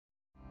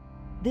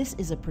This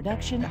is a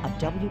production of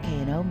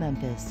WKNO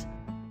Memphis.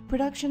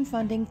 Production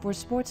funding for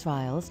Sports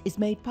Files is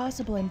made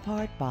possible in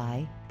part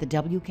by the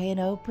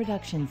WKNO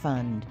Production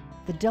Fund,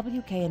 the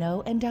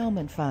WKNO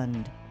Endowment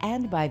Fund,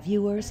 and by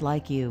viewers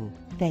like you.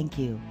 Thank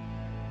you.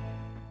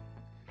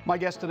 My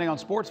guest today on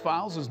Sports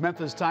Files is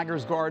Memphis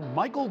Tigers guard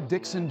Michael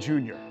Dixon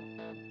Jr.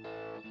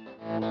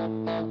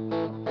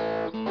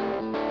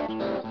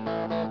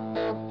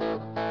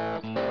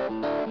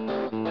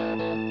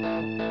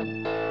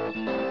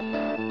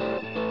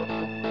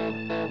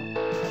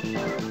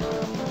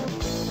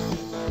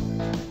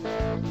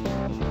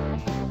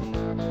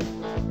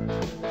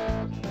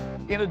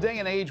 In a day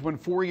and age when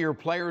four-year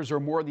players are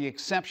more the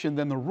exception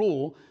than the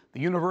rule, the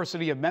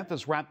University of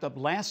Memphis wrapped up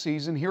last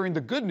season hearing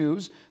the good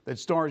news that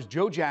stars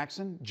Joe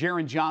Jackson,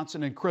 Jaren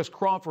Johnson, and Chris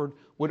Crawford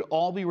would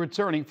all be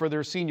returning for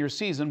their senior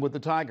season with the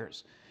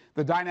Tigers.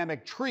 The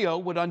dynamic trio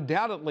would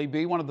undoubtedly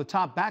be one of the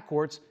top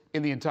backcourts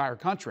in the entire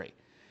country.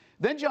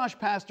 Then Josh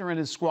Pastner and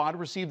his squad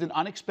received an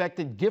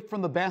unexpected gift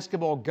from the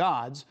basketball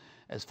gods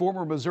as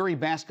former Missouri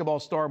basketball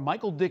star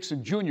Michael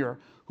Dixon Jr.,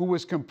 who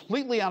was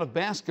completely out of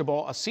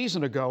basketball a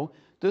season ago,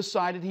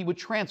 decided he would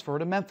transfer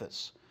to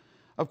Memphis.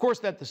 Of course,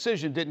 that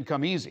decision didn't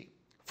come easy.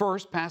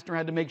 First, Pastner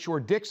had to make sure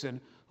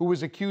Dixon, who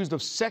was accused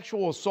of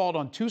sexual assault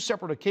on two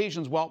separate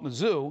occasions while at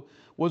Mizzou,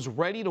 was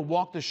ready to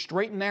walk the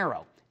straight and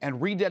narrow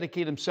and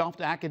rededicate himself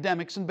to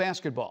academics and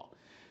basketball.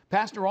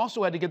 Pastner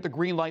also had to get the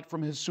green light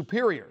from his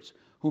superiors,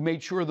 who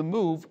made sure the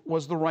move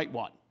was the right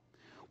one.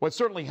 What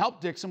certainly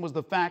helped Dixon was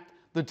the fact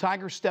the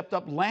Tigers stepped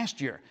up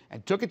last year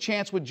and took a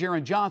chance with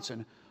Jaren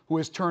Johnson, who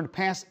has turned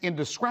past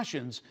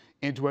indiscretions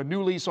into a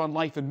new lease on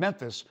life in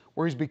Memphis,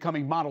 where he's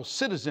becoming model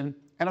citizen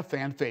and a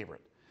fan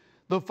favorite.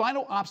 The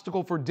final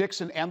obstacle for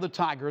Dixon and the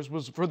Tigers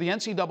was for the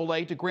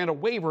NCAA to grant a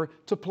waiver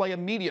to play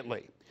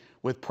immediately.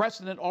 With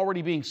precedent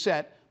already being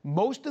set,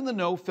 most in the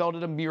know felt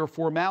it a mere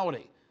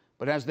formality.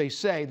 But as they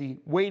say, the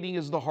waiting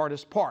is the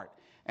hardest part.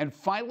 And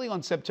finally,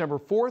 on September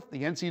 4th,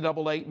 the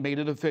NCAA made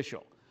it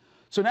official.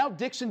 So now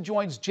Dixon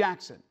joins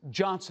Jackson,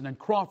 Johnson, and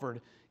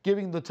Crawford,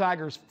 giving the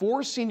Tigers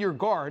 4 senior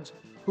guards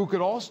who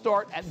could all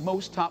start at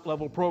most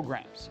top-level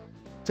programs.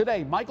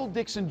 Today, Michael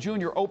Dixon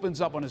Jr.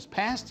 opens up on his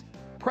past,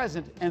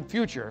 present, and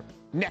future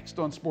next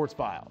on Sports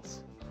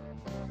Files.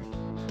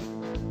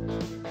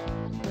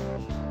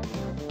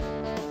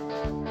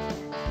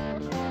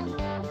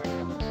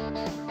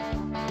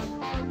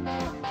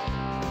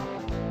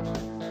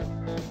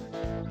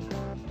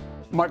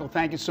 Michael,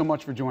 thank you so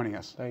much for joining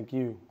us. Thank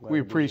you. We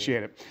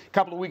appreciate it. A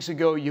couple of weeks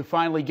ago, you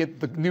finally get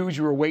the news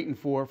you were waiting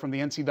for from the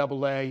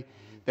NCAA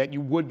that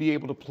you would be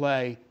able to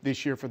play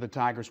this year for the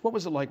Tigers. What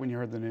was it like when you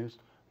heard the news?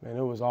 Man,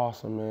 it was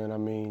awesome, man. I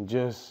mean,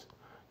 just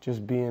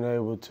being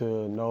able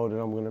to know that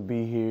I'm going to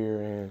be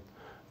here and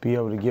be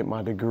able to get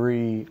my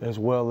degree as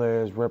well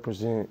as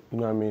represent, you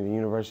know what I mean, the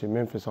University of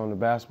Memphis on the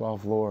basketball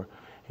floor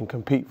and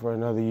compete for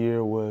another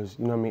year was,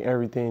 you know what I mean,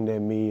 everything that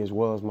me as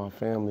well as my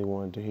family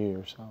wanted to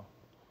hear. So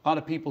a lot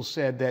of people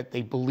said that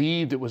they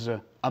believed it was a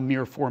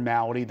mere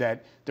formality,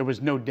 that there was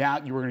no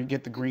doubt you were going to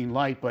get the green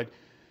light, but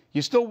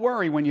you still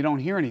worry when you don't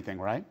hear anything,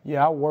 right?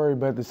 Yeah, I worry,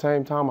 but at the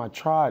same time, I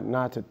tried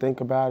not to think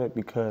about it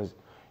because,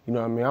 you know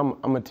what I mean,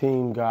 I'm a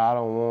team guy. I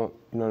don't want,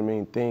 you know what I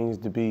mean, things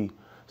to be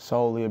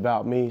solely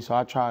about me. So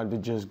I tried to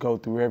just go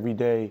through every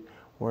day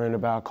worrying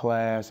about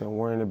class and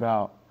worrying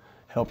about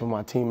helping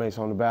my teammates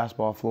on the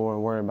basketball floor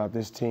and worrying about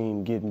this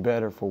team getting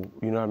better for,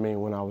 you know what I mean,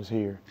 when I was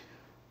here.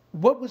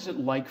 What was it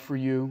like for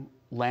you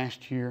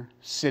last year,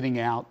 sitting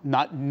out,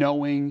 not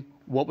knowing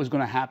what was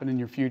going to happen in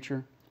your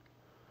future?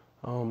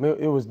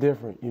 It was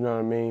different, you know what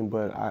I mean,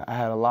 but I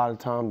had a lot of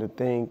time to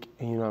think,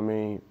 and, you know what I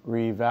mean,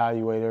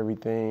 reevaluate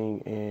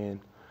everything, and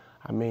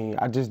I mean,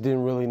 I just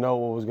didn't really know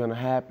what was going to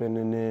happen,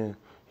 and then,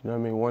 you know what I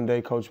mean, one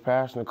day Coach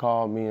Pastner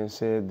called me and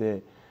said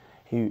that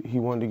he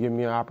wanted to give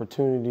me an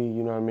opportunity,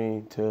 you know what I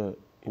mean, to,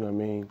 you know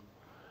what I mean,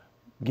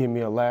 give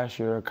me a last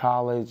year of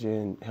college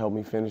and help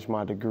me finish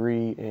my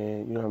degree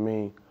and, you know what I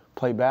mean,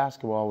 play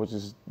basketball, which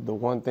is the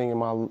one thing in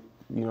my,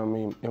 you know what I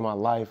mean, in my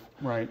life,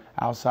 right,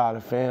 outside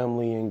of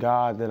family and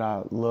God that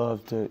I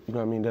love to, you know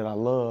what I mean, that I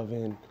love.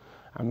 And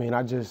I mean,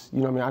 I just,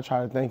 you know what I mean, I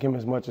try to thank him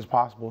as much as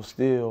possible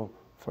still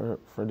for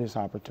this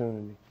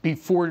opportunity.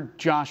 Before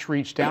Josh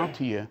reached out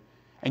to you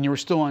and you were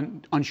still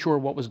unsure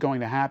what was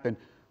going to happen,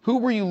 who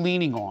were you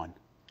leaning on?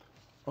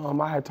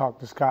 I had talked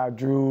to Scott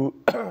Drew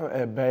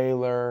at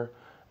Baylor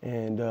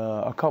and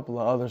a couple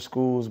of other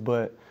schools,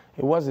 but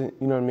it wasn't,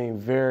 you know what I mean,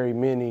 very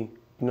many,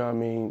 you know what I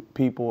mean,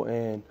 people,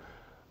 and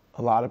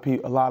a lot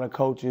of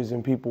coaches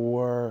and people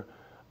were,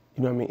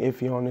 you know what I mean,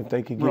 iffy on if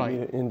they could get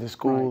me into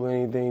school or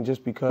anything,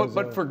 just because.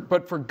 But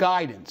for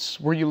guidance,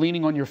 were you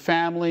leaning on your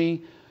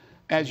family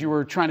as you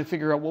were trying to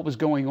figure out what was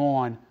going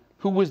on?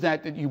 Who was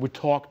that you would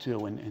talk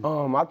to?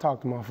 I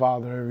talk to my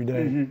father every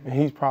day, and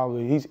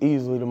he's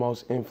easily the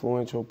most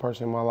influential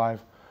person in my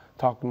life.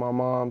 Talk to my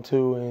mom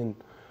too, and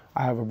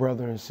I have a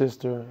brother and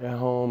sister at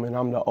home, and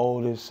I'm the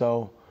oldest,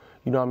 so,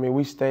 you know what I mean,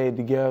 we stayed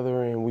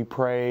together and we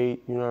prayed,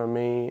 you know what I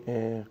mean,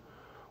 and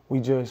we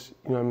just,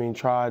 you know what I mean,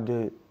 tried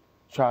to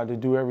tried to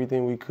do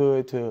everything we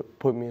could to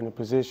put me in a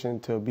position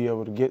to be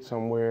able to get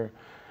somewhere.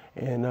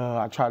 And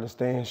I tried to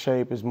stay in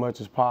shape as much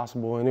as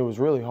possible. And it was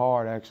really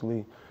hard,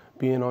 actually,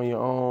 being on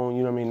your own,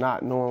 you know what I mean,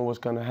 not knowing what's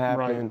going to happen,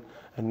 right,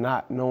 and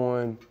not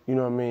knowing, you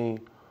know what I mean,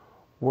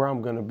 where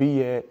I'm going to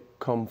be at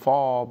come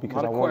fall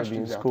because I want to be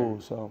in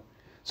school.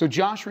 So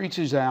Josh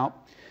reaches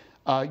out.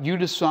 You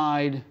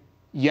decide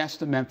yes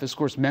to Memphis. Of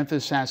course,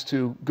 Memphis has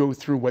to go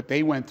through what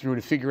they went through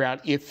to figure out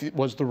if it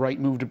was the right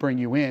move to bring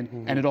you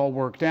in, and it all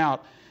worked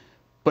out.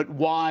 But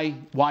why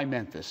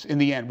Memphis? In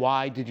the end,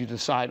 why did you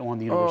decide on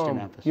the University of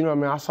Memphis? You know what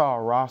I mean? I saw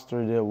a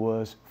roster that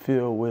was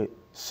filled with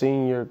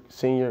senior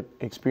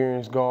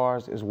experienced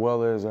guards as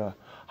well as a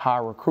high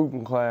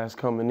recruiting class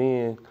coming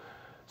in.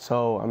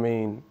 So, I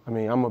mean,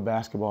 I'm a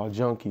basketball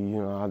junkie.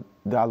 You know,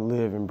 I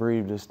live and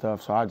breathe this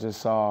stuff. So I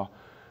just saw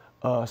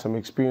some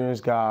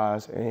experienced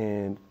guys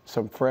and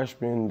some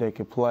freshmen that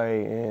could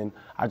play, and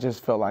I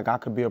just felt like I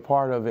could be a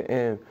part of it.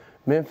 And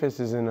Memphis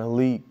is an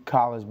elite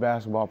college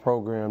basketball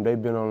program.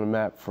 They've been on the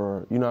map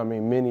for, you know what I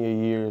mean, many a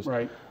years.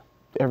 Right.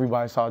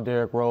 Everybody saw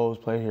Derrick Rose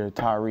play here,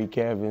 Tyreek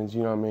Evans,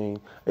 you know what I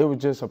mean. It was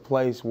just a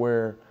place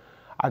where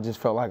I just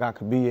felt like I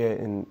could be at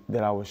and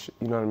that I was,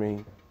 you know what I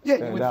mean.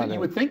 Yeah, you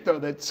would think, though,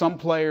 that some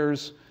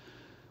players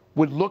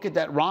would look at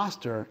that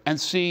roster and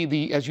see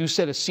the, as you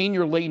said, a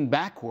senior-laden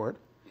backcourt,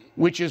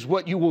 which is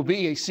what you will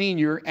be, a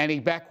senior and a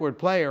backcourt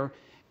player,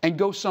 and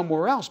go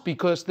somewhere else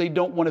because they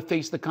don't want to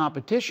face the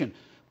competition.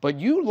 But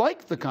you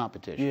like the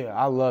competition. Yeah,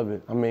 I love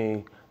it. I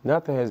mean,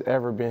 nothing has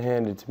ever been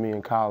handed to me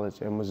in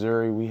college. In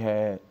Missouri, we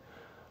had,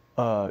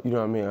 you know what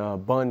I mean, an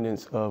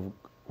abundance of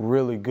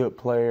really good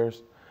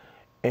players.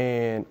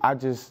 And I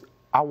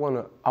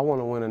want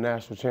to win a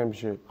national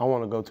championship. I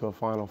want to go to a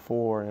Final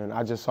Four. And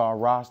I just saw a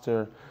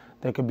roster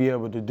that could be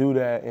able to do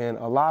that. And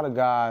a lot of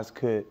guys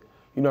could,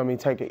 you know what I mean,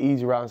 take an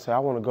easy route and say, I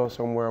want to go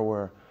somewhere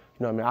where,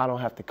 you know what I mean, I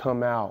don't have to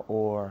come out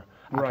or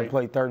I can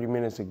play 30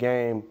 minutes a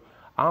game.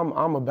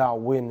 I'm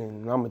about winning,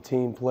 and I'm a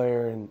team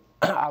player, and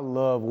I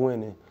love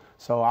winning.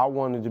 So I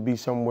wanted to be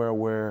somewhere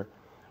where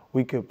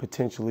we could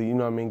potentially, you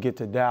know what I mean, get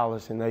to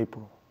Dallas in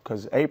April,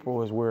 because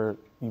April is where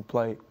you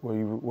play,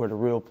 where the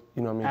real,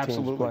 you know what I mean,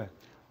 teams play.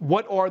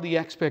 What are the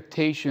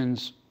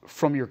expectations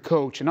from your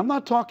coach? And I'm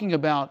not talking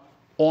about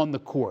on the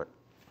court.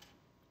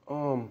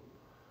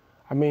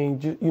 I mean,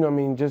 you know what I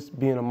mean, just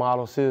being a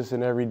model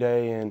citizen every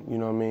day, and you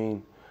know what I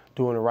mean,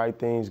 doing the right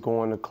things,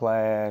 going to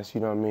class,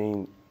 you know what I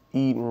mean,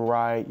 eating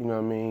right, you know what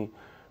I mean,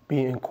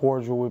 being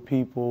cordial with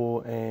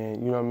people, and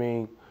you know what I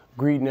mean,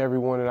 greeting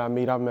everyone that I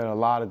meet. I've met a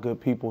lot of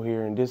good people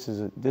here, and this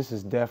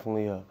is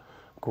definitely a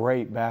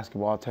great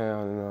basketball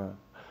town. And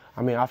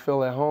I mean, I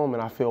feel at home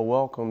and I feel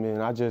welcome,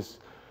 and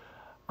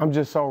I'm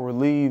just so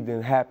relieved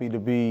and happy to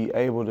be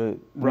able to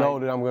know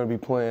that I'm going to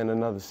be playing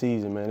another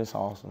season, man. It's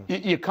awesome.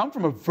 You come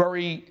from a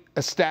very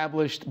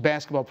established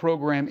basketball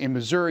program in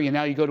Missouri, and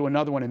now you go to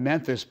another one in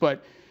Memphis,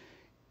 but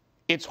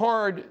it's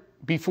hard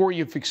before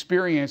you've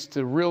experienced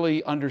to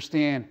really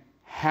understand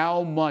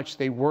how much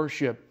they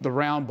worship the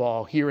round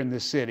ball here in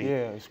this city.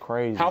 Yeah, it's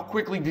crazy. How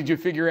quickly did you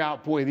figure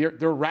out, boy,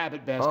 they're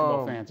rabid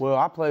basketball fans? Well,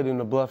 I played in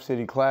the Bluff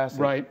City Classic.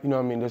 Right. You know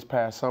what I mean, this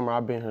past summer.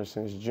 I've been here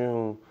since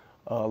June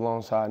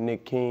alongside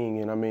Nick King.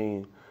 And I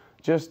mean,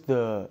 just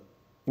the,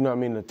 you know what I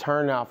mean, the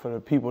turnout for the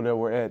people that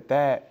were at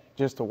that,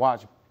 just to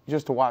watch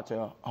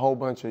a whole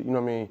bunch of, you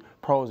know what I mean,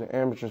 pros and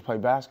amateurs play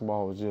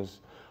basketball was just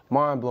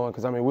mind-blowing,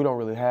 because I mean, we don't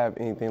really have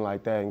anything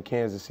like that in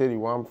Kansas City,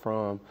 where I'm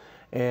from.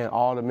 And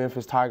all the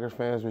Memphis Tigers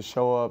fans would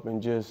show up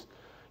and just,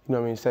 you know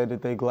what I mean, say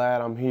that they're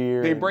glad I'm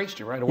here. They embraced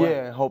you right away.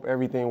 Yeah, and hope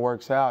everything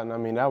works out. And I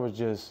mean, that was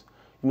just,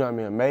 you know what I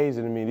mean,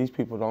 amazing to me. These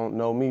people don't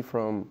know me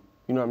from,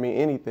 you know what I mean,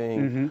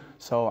 anything.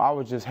 So I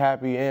was just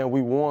happy, and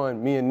we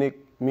won. Me and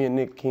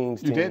Nick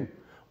King's team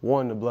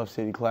won the Bluff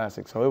City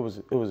Classic. So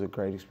it was a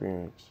great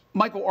experience.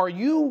 Michael, are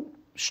you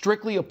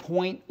strictly a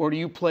point, or do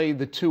you play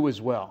the two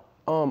as well?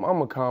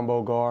 I'm a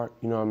combo guard.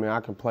 You know what I mean? I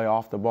can play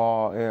off the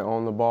ball and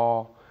on the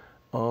ball.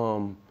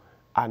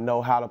 I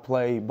know how to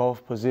play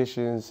both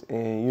positions,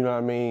 and you know what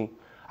I mean?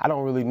 I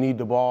don't really need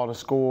the ball to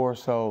score,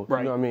 so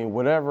you know what I mean?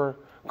 Whatever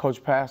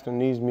Coach Pastor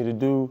needs me to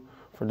do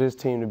for this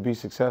team to be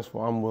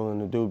successful, I'm willing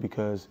to do,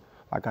 because,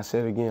 like I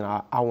said again,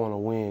 I want to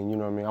win. You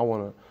know what I mean?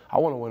 I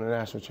want to win a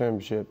national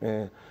championship,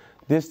 and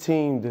this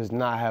team does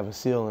not have a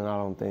ceiling, I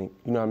don't think.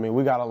 You know what I mean?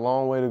 We got a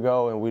long way to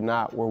go, and we're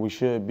not where we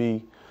should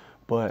be,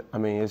 but I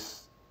mean,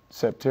 it's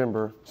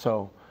September,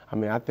 so I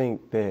mean, I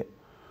think that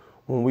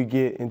when we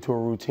get into a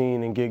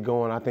routine and get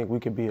going, I think we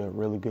could be a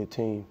really good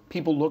team.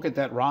 People look at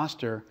that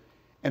roster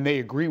and they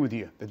agree with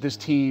you that this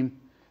team,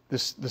 the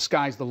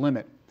sky's the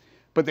limit.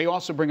 But they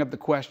also bring up the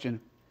question,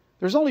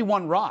 there's only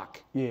one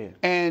rock. Yeah.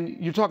 And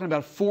you're talking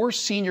about 4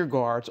 senior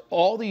guards,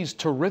 all these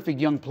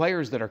terrific young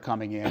players that are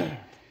coming in.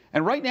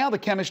 And right now the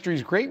chemistry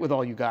is great with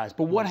all you guys.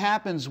 But what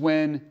happens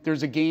when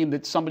there's a game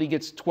that somebody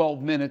gets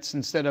 12 minutes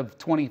instead of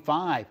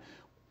 25?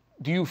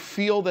 Do you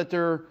feel that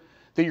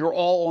you're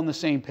all on the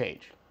same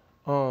page?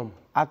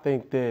 I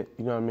think that,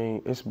 you know what I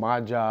mean, it's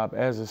my job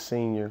as a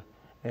senior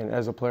and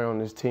as a player on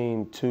this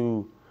team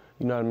to,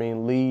 you know what I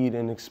mean, lead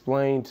and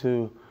explain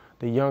to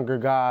the younger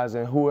guys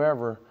and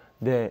whoever,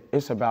 that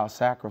it's about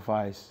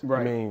sacrifice.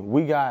 Right. I mean,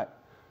 we got,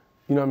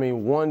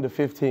 1 to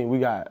 15, we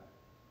got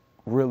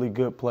really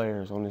good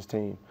players on this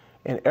team.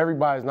 And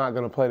everybody's not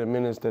going to play the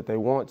minutes that they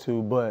want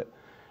to, but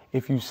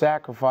if you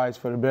sacrifice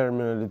for the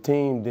betterment of the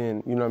team,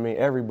 then,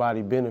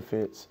 everybody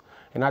benefits.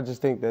 And I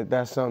just think that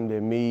that's something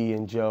that me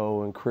and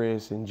Joe and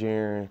Chris and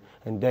Jaron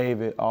and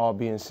David, all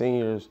being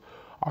seniors,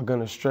 are going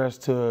to stress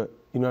to,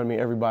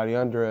 everybody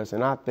under us.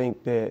 And I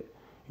think that,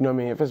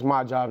 if it's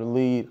my job to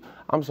lead,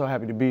 I'm so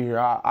happy to be here.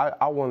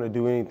 I want to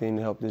do anything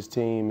to help this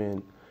team,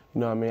 and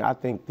I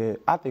think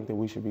that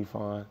we should be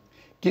fine.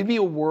 Give me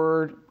a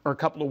word or a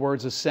couple of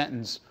words, a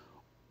sentence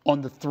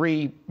on the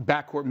 3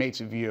 backcourt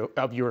mates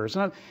of yours.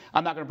 And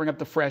I'm not going to bring up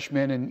the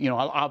freshmen, and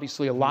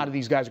obviously a lot of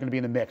these guys are going to be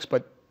in the mix.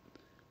 But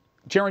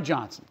Jaron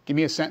Johnson, give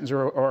me a sentence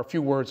or a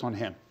few words on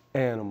him.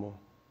 Animal.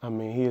 I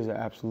mean, he is an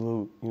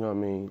absolute,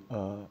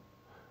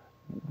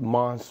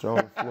 monster on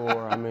the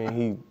floor. I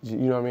mean,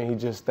 he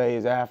just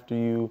stays after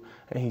you,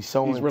 and he's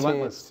so intense.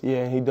 Relentless.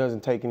 Yeah, he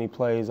doesn't take any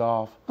plays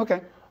off.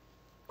 Okay.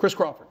 Chris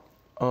Crawford.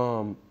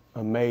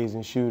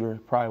 Amazing shooter,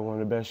 probably one of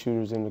the best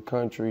shooters in the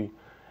country,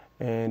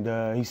 and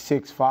he's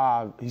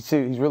 6'5".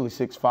 He's really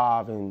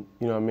 6'5", and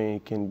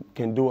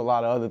can do a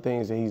lot of other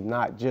things, and he's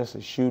not just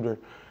a shooter.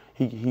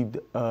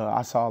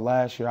 I saw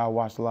last year, I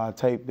watched a lot of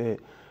tape that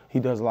he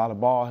does a lot of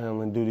ball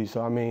handling duties.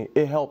 So I mean,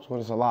 it helps when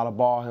there's a lot of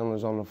ball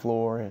handlers on the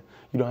floor, and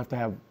you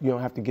don't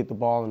have to get the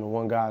ball into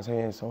one guy's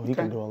hands. So he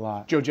can do a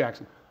lot. Joe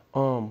Jackson.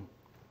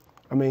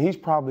 I mean,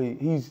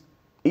 he's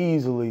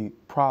easily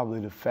probably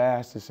the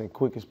fastest and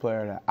quickest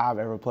player that I've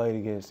ever played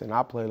against, and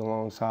I played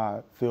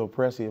alongside Phil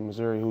Pressey in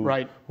Missouri,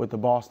 who's with the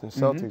Boston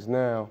Celtics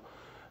now.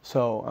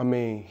 So I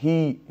mean,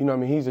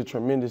 he's a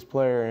tremendous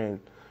player, and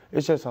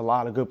it's just a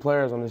lot of good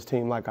players on this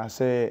team, like I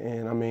said.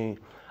 And I mean,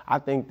 I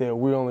think that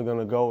we're only going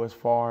to go as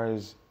far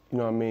as,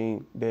 Joe's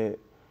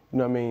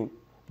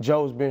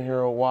been here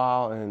a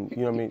while, and,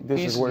 this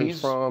is where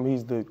he's from.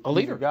 He's the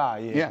leader. Guy,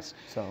 yeah. Yes.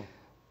 So.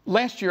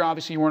 Last year,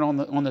 obviously, you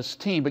weren't on this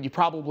team, but you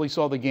probably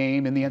saw the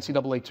game in the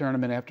NCAA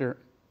tournament after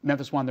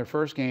Memphis won their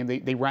first game.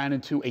 They ran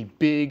into a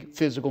big,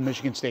 physical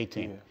Michigan State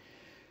team. Yeah.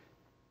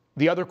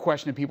 The other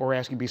question that people are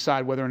asking,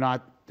 beside whether or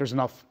not there's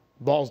enough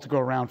balls to go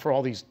around for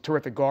all these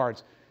terrific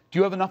guards, do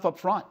you have enough up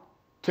front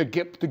to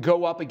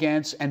go up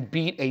against and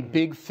beat a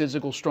big,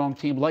 physical, strong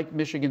team like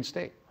Michigan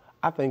State?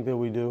 I think that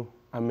we do.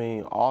 I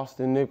mean,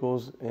 Austin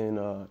Nichols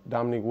and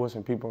Dominique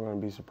Wilson, people are going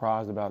to be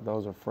surprised about.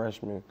 Those are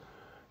freshmen.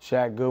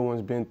 Shaq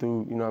Goodwin's been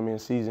through, a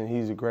season.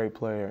 He's a great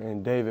player.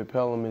 And David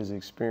Pelham is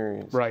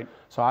experienced. Right.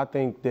 So I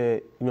think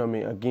that,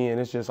 again,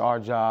 it's just our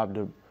job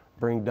to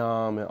bring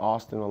Dom and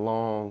Austin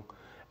along,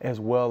 as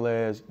well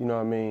as,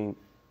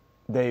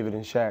 David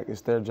and Shaq.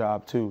 It's their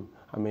job, too.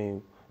 I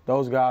mean,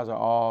 those guys are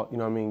all,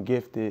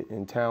 gifted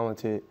and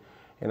talented.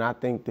 And I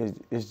think that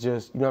it's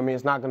just,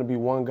 it's not going to be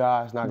one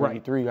guy. It's not going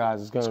to be 3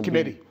 guys. It's going to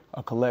be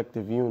a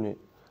collective unit.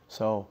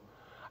 So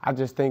I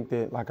just think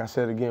that, like I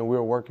said, again, we're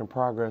a work in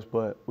progress,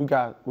 but we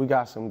got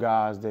some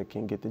guys that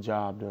can get the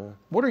job done.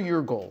 What are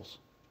your goals?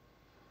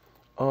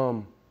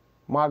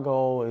 My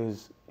goal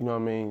is,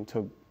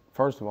 to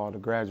first of all, to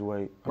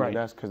graduate. I mean,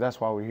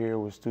 that's why we're here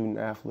with student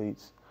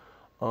athletes.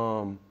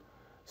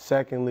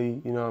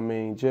 Secondly,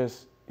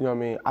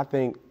 I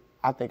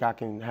think I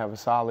can have a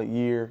solid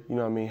year,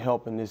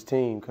 helping this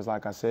team, because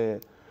like I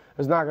said,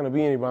 there's not going to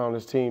be anybody on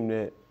this team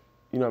that,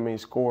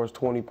 scores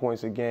 20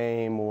 points a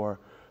game or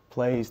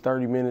plays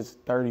 30 minutes,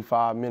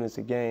 35 minutes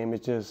a game.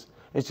 It's just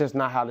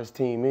not how this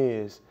team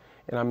is.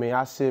 And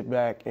I sit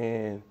back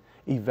and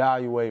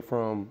evaluate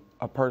from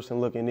a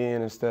person looking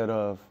in instead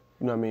of,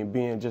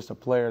 being just a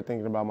player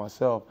thinking about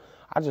myself.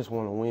 I just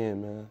want to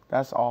win, man.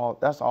 That's all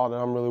that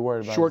I'm really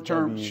worried about.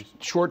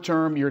 Short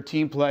term, you're a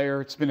team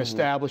player. It's been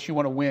established. You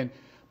want to win.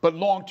 But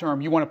long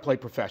term, you want to play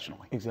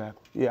professionally.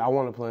 Exactly. Yeah, I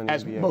want to play in the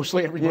NBA. As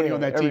mostly everybody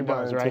on that team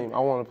does, right? I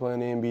want to play in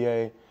the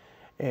NBA,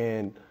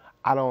 and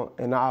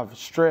I've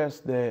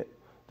stressed that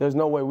there's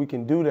no way we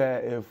can do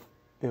that if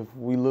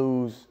we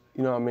lose,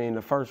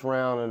 the first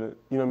round of the,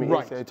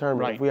 NCAA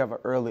tournament. Right. If we have an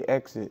early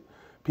exit,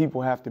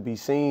 people have to be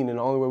seen, and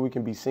the only way we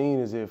can be seen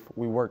is if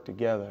we work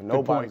together.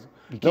 Nobody's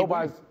going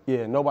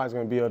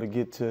to be able to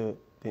get to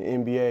the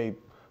NBA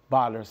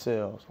by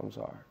themselves. I'm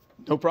sorry.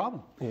 No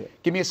problem. Yeah.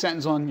 Give me a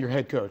sentence on your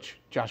head coach,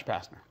 Josh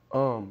Pastner.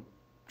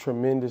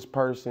 Tremendous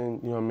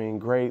person,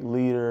 great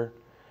leader,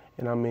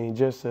 and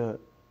just a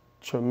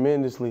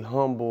tremendously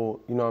humble,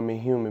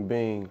 human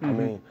being.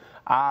 Mm-hmm.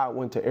 I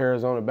went to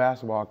Arizona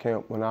basketball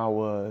camp when I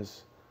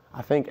was,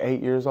 I think,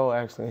 8 years old,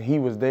 actually, and he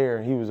was there,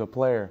 and he was a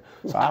player.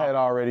 So I had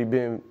already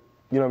been,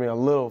 a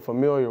little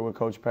familiar with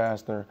Coach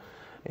Pastner,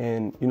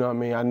 and,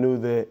 I knew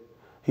that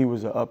he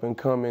was an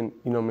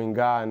up-and-coming,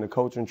 guy in the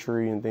coaching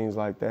tree and things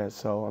like that.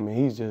 So,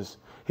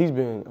 he's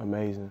been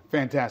amazing.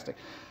 Fantastic.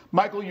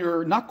 Michael,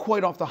 you're not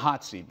quite off the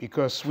hot seat,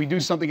 because we do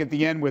something at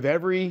the end with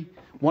every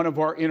one of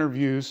our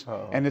interviews,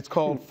 and it's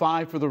called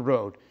 5 for the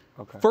Road.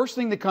 Okay. First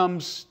thing that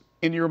comes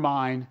in your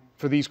mind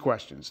for these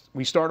questions.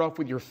 We start off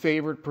with your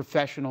favorite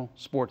professional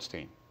sports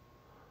team.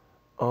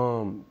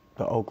 The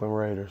Oakland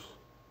Raiders.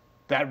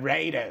 The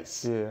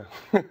Raiders. Yeah.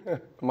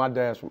 My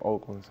dad's from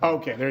Oakland. So.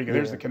 Okay, there you go.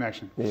 There's the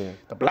connection. Yeah.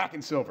 The black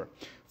and silver.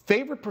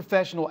 Favorite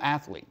professional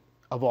athlete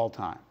of all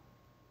time?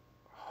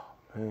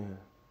 Man.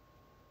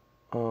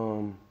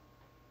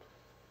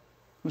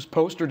 Whose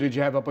poster did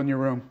you have up on your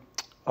room?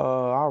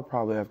 I would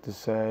probably have to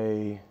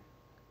say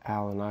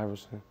Allen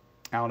Iverson.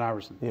 Allen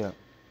Iverson. Yeah.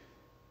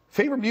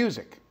 Favorite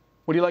music?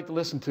 What do you like to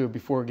listen to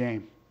before a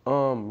game?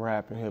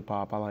 Rap and hip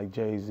hop. I like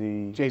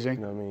Jay-Z. Jay-Z? You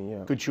know what I mean?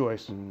 Yeah. Good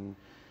choice.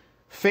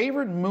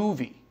 Favorite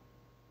movie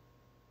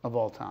of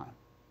all time?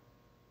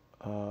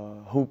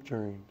 Hoop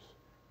Dreams.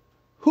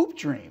 Hoop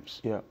Dreams?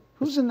 Yeah.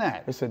 Who's in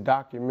that? It's a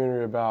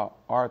documentary about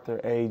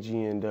Arthur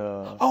Agee and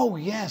Oh,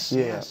 yes,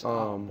 yeah, yes.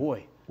 Oh,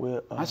 boy.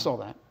 I saw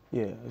that.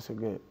 Yeah, it's a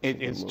good.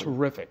 It's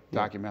terrific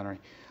documentary.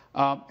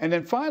 And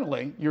then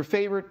finally, your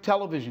favorite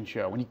television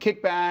show. When you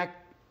kick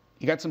back,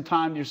 you got some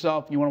time to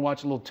yourself, you want to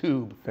watch a little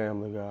tube.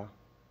 Family Guy.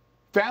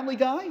 Family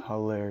Guy?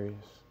 Hilarious.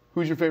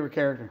 Who's your favorite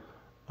character?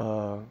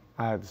 I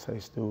had to say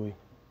Stewie.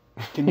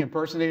 Can you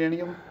impersonate any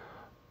of them?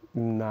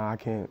 Nah, I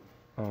can't.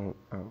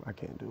 I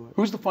can't do it.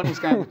 Who's the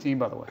funniest guy on the team,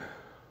 by the way?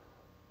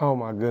 Oh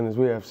my goodness,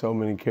 we have so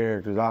many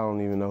characters. I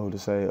don't even know who to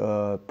say.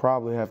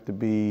 Probably have to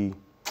be.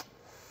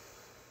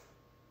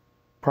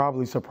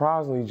 Probably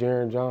surprisingly,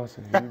 Jaron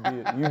Johnson.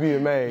 You'd be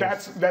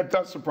amazed. That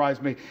does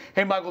surprise me.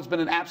 Hey, Michael, it's been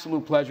an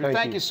absolute pleasure.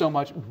 Thank you so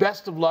much.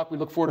 Best of luck. We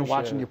look forward to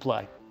watching you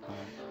play.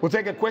 We'll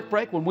take a quick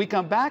break. When we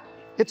come back,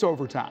 it's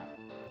overtime.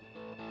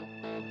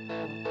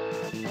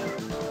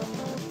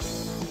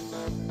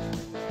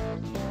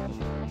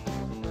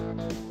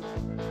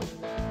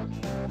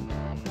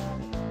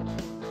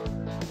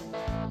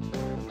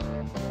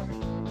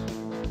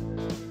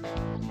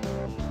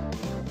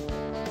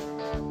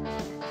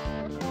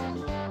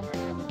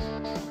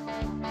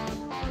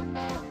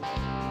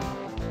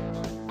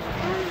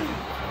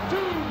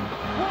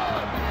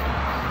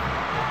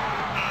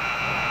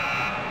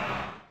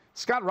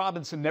 Scott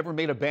Robinson never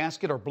made a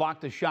basket or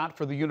blocked a shot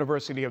for the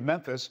University of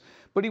Memphis,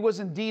 but he was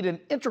indeed an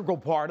integral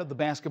part of the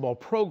basketball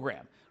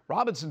program.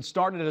 Robinson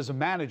started as a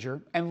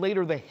manager and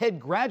later the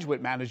head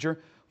graduate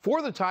manager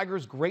for the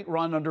Tigers' great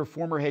run under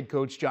former head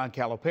coach John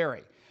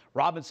Calipari.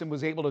 Robinson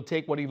was able to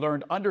take what he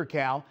learned under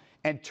Cal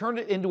and turn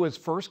it into his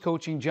first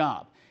coaching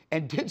job,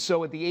 and did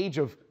so at the age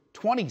of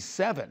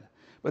 27.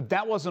 But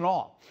that wasn't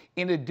all.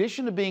 In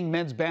addition to being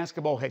men's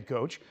basketball head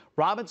coach,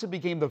 Robinson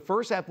became the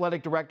first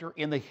athletic director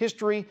in the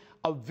history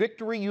of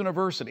Victory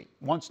University,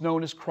 once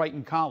known as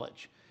Crichton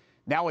College.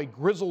 Now a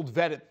grizzled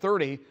vet at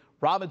 30,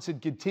 Robinson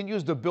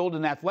continues to build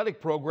an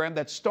athletic program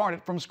that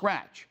started from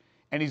scratch,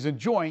 and he's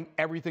enjoying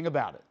everything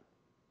about it.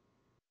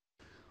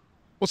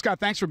 Well,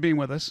 Scott, thanks for being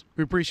with us.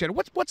 We appreciate it.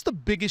 What's the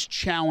biggest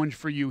challenge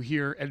for you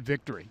here at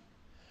Victory?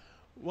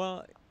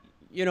 Well,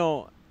 you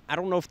know, I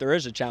don't know if there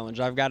is a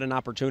challenge. I've got an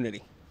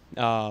opportunity.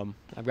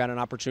 I've got an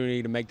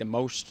opportunity to make the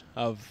most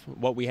of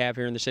what we have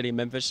here in the city of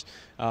Memphis.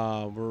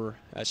 We're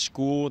a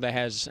school that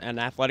has an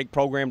athletic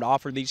program to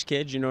offer these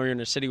kids. You know, you're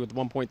in a city with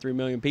 1.3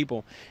 million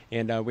people,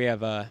 and we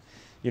have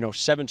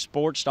 7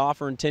 sports to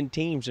offer and 10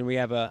 teams, and we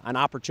have an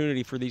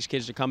opportunity for these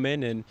kids to come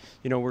in, and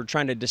we're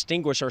trying to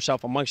distinguish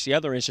ourselves amongst the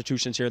other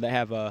institutions here that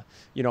have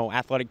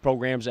athletic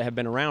programs that have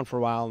been around for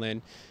a while.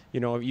 And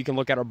you can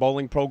look at our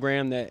bowling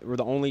program, that we're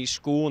the only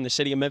school in the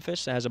city of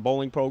Memphis that has a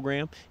bowling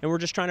program, and we're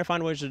just trying to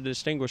find ways to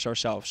distinguish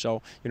ourselves.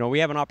 So we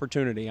have an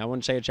opportunity. I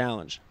wouldn't say a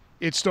challenge.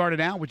 It started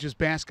out with just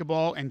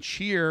basketball and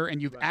cheer,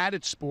 and you've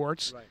added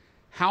sports. Right.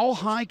 How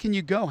high can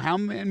you go? How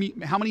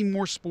many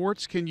more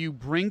sports can you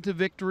bring to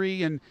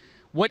Victory, and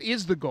what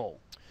is the goal?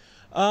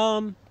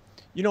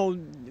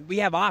 We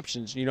have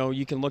options.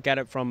 You can look at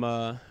it from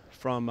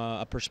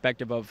a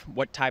perspective of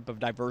what type of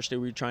diversity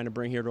we're trying to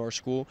bring here to our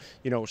school.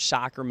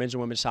 Soccer, men's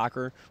and women's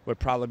soccer, would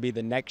probably be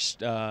the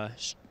next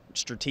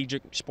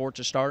strategic sport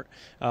to start.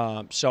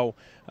 You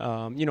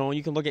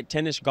can look at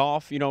tennis,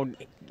 golf.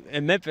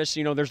 In Memphis,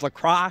 there's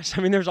lacrosse.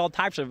 I mean, there's all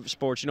types of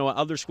sports.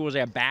 Other schools, they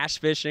have bass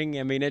fishing.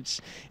 I mean,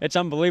 it's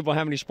unbelievable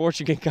how many sports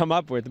you can come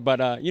up with.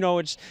 But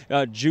it's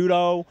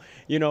judo.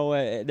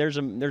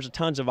 There's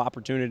tons of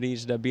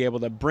opportunities to be able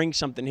to bring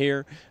something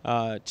here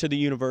to the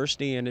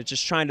university, and it's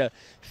just trying to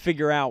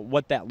figure out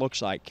what that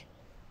looks like.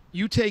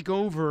 You take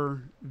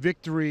over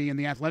Victory in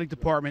the athletic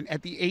department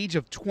at the age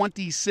of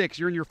 26.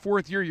 You're in your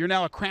 4th year. You're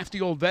now a crafty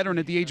old veteran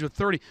at the age of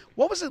 30.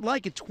 What was it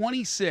like at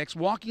 26,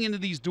 walking into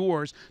these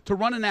doors to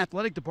run an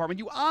athletic department?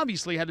 You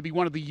obviously had to be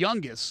one of the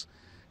youngest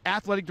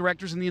athletic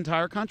directors in the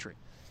entire country.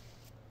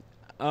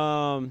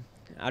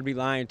 I'd be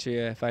lying to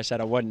you if I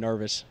said I wasn't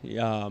nervous.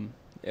 I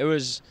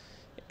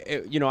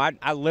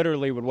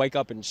literally would wake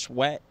up and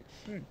sweat,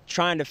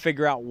 trying to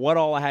figure out what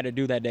all I had to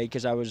do that day,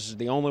 because I was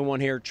the only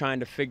one here trying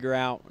to figure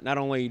out not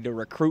only to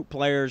recruit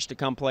players to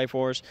come play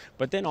for us,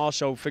 but then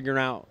also figuring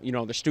out,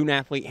 the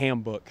student-athlete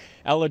handbook,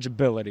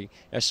 eligibility,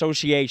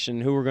 association,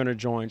 who we're going to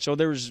join. So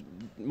there's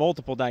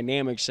multiple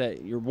dynamics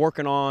that you're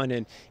working on,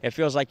 and it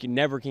feels like you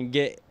never can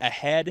get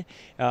ahead,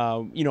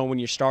 when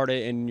you start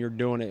it and you're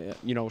doing it,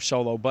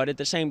 solo. But at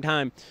the same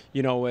time,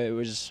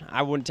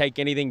 I wouldn't take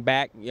anything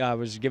back. I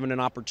was given an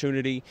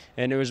opportunity,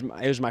 and it was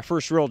my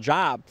first real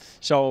job.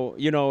 So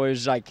So, it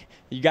was like,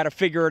 you got to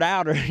figure it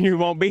out or you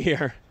won't be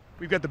here.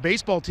 We've got the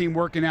baseball team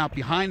working out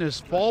behind us,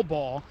 fall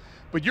ball,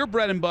 but your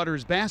bread and butter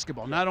is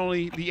basketball. Not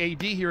only the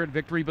AD here at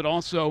Victory, but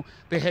also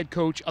the head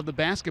coach of the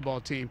basketball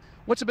team.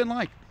 What's it been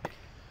like?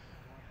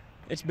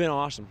 It's been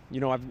awesome.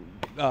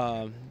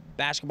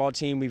 Basketball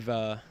team, we've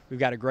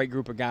got a great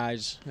group of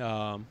guys.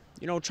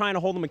 Trying to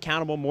hold them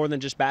accountable more than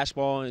just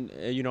basketball, and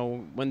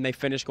when they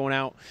finish going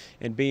out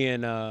and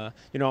being,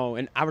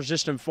 and I was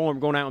just informed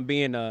going out and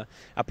being a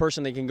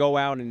person that can go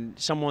out and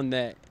someone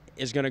that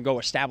is going to go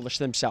establish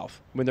themselves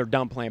when they're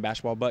done playing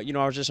basketball. But,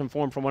 I was just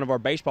informed from one of our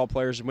baseball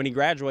players, when he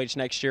graduates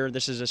next year,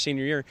 this is a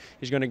senior year,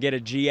 he's going to get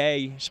a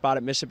GA spot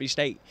at Mississippi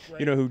State,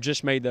 right, who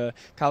just made the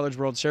College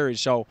World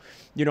Series. So,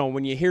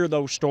 when you hear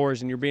those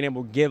stories and you're being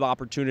able to give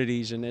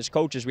opportunities, and as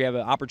coaches, we have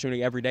an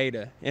opportunity every day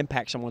to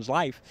impact someone's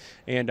life,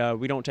 and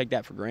we don't take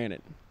that for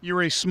granted.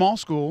 You're a small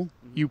school.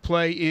 You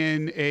play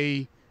in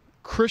a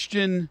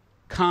Christian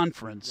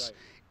conference,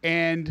 right,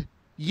 and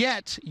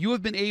yet you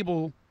have been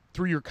able,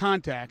 through your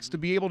contacts, to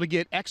be able to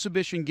get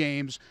exhibition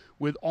games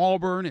with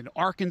Auburn and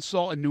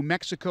Arkansas and New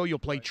Mexico. You'll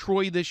play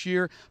Troy this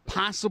year,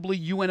 possibly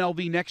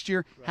UNLV next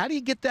year. How do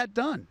you get that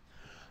done?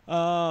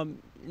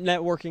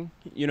 Networking.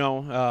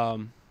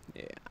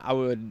 I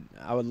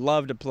would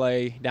love to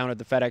play down at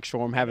the FedEx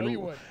Forum,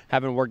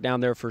 having worked down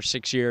there for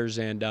 6 years,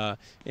 and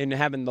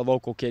having the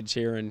local kids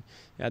here, and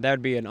that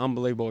would be an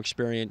unbelievable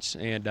experience.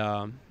 And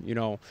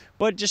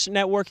but just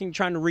networking,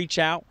 trying to reach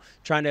out,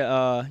 trying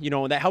to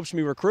that helps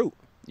me recruit.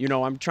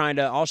 I'm trying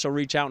to also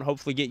reach out and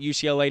hopefully get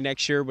UCLA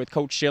next year with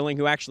Coach Schilling,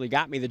 who actually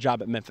got me the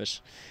job at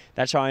Memphis.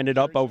 That's how I ended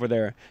up over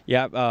there.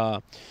 Yeah.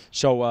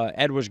 So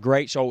Ed was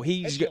great. So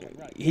he's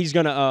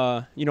going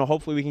to,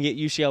 hopefully we can get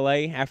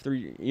UCLA after,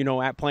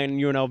 at playing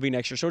UNLV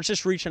next year. So it's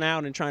just reaching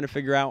out and trying to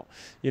figure out,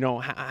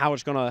 how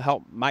it's going to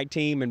help my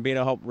team and being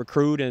able to help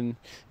recruit and,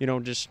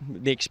 just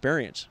the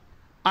experience.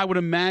 I would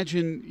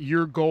imagine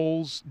your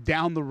goals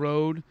down the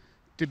road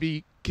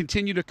to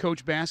continue to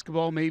coach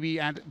basketball, maybe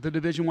at the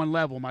Division I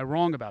level. Am I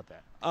wrong about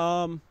that?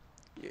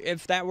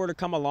 If that were to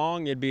come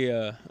along, it'd be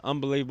an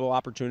unbelievable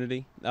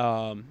opportunity.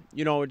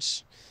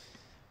 It's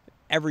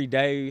every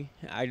day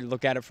I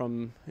look at it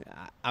from,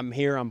 I'm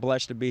here, I'm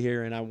blessed to be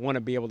here, and I want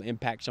to be able to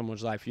impact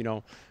someone's life.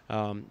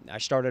 I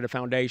started a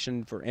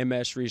foundation for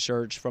MS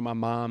research for my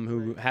mom,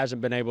 who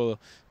hasn't been able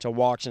to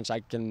walk since I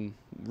can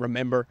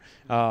remember.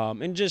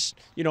 And just,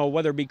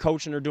 whether it be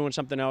coaching or doing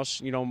something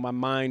else, my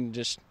mind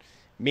just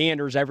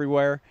meanders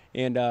everywhere,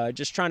 and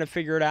just trying to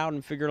figure it out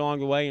and figure it along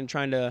the way, and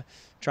trying to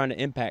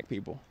impact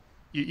people.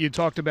 You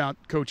talked about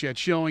Coach Ed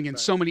Schilling and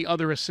so many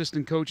other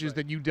assistant coaches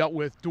that you dealt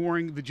with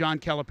during the John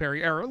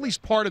Calipari era, or at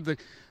least part of the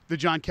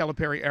John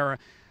Calipari era.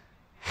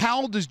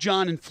 How does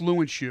John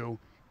influence you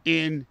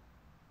in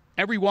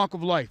every walk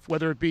of life,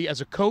 whether it be as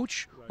a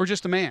coach or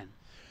just a man?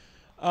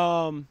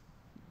 That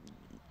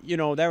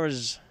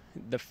was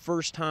the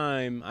first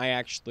time I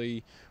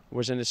actually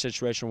was in a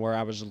situation where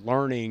I was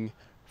learning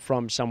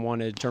from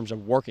someone in terms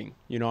of working.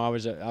 I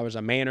was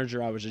a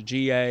manager, I was a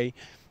GA,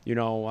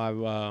 I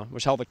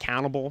was held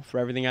accountable for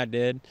everything I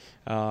did.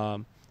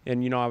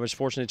 And, I was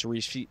fortunate to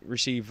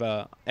receive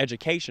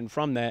education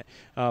from that.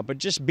 But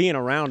just being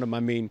around him, I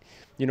mean,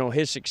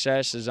 his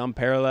success is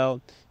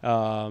unparalleled.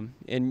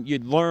 And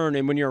you'd learn,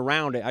 and when you're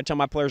around it, I tell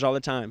my players all the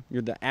time,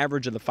 you're the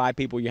average of the 5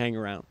 people you hang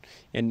around.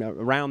 And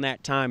around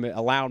that time, it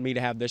allowed me to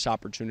have this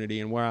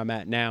opportunity and where I'm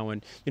at now.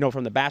 And,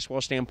 from the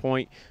basketball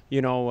standpoint,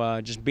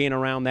 just being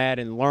around that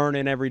and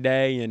learning every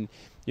day, and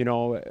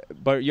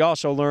but you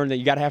also learn that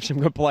you got to have some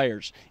good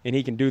players, and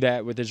he can do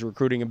that with his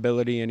recruiting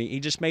ability, and he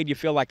just made you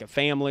feel like a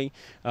family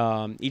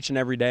each and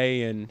every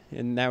day,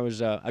 and that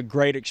was a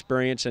great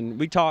experience. And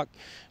we talk,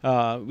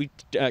 we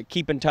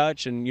keep in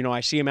touch, and I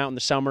see him out in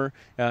the summer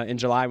in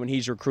July when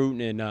he's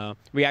recruiting, and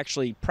we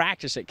actually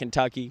practice at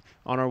Kentucky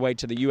on our way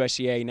to the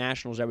USCA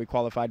Nationals that we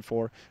qualified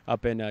for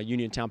up in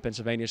Uniontown,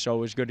 Pennsylvania. So it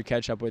was good to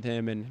catch up with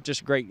him, and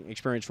just a great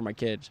experience for my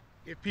kids.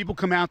 If people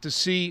come out to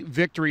see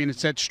Victory, and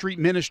it's at Street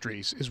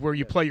Ministries is where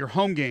you play your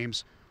home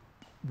games,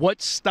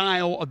 what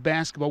style of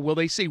basketball will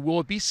they see?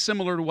 Will it be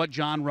similar to what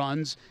John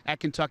runs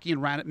at Kentucky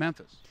and ran at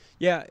Memphis?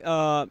 Yeah,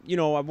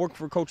 I've worked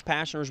for Coach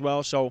Passner as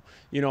well, so,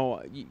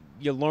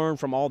 you learn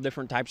from all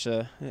different types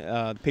of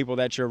people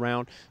that you're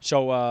around.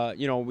 So,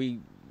 we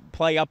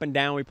play up and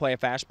down. We play a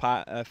fast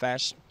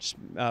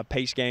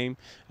pace game.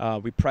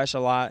 We press a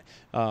lot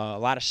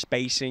of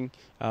spacing,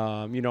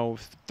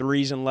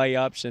 threes and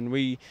layups, and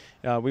we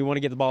want to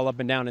get the ball up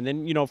and down. And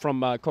then,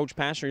 from Coach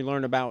Passner, you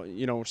learn about,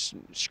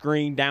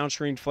 down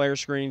screen, flare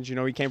screens.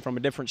 He came from a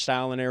different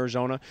style in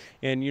Arizona,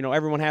 and,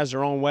 everyone has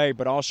their own way,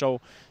 but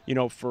also,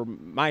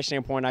 from my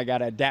standpoint, I got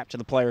to adapt to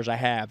the players I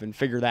have and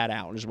figure that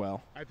out as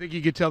well. I think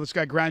you could tell this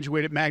guy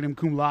graduated magna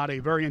cum laude, a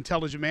very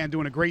intelligent man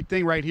doing a great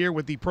thing right here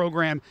with the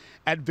program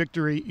at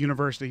Victory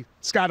University.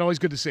 Scott, always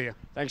good to see you.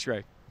 Thanks,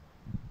 Greg.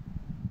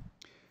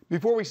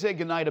 Before we say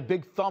goodnight, a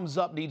big thumbs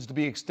up needs to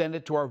be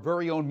extended to our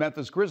very own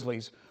Memphis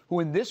Grizzlies, who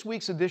in this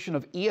week's edition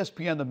of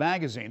ESPN The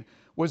Magazine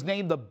was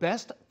named the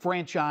best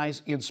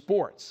franchise in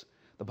sports.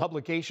 The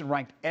publication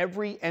ranked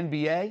every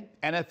NBA,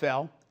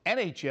 NFL,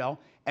 NHL,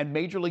 and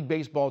Major League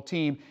Baseball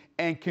team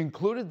and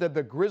concluded that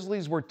the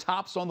Grizzlies were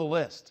tops on the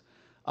list.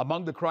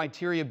 Among the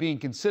criteria being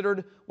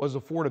considered was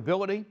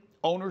affordability,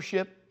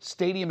 ownership,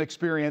 stadium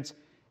experience,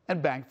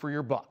 and bang for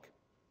your buck.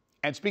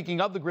 And speaking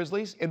of the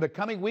Grizzlies, in the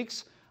coming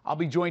weeks, I'll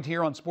be joined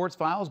here on Sports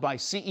Files by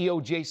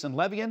CEO Jason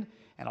Levian,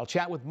 and I'll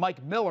chat with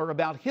Mike Miller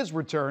about his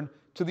return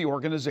to the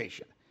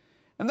organization.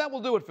 And that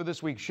will do it for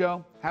this week's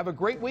show. Have a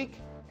great week,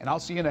 and I'll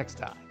see you next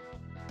time.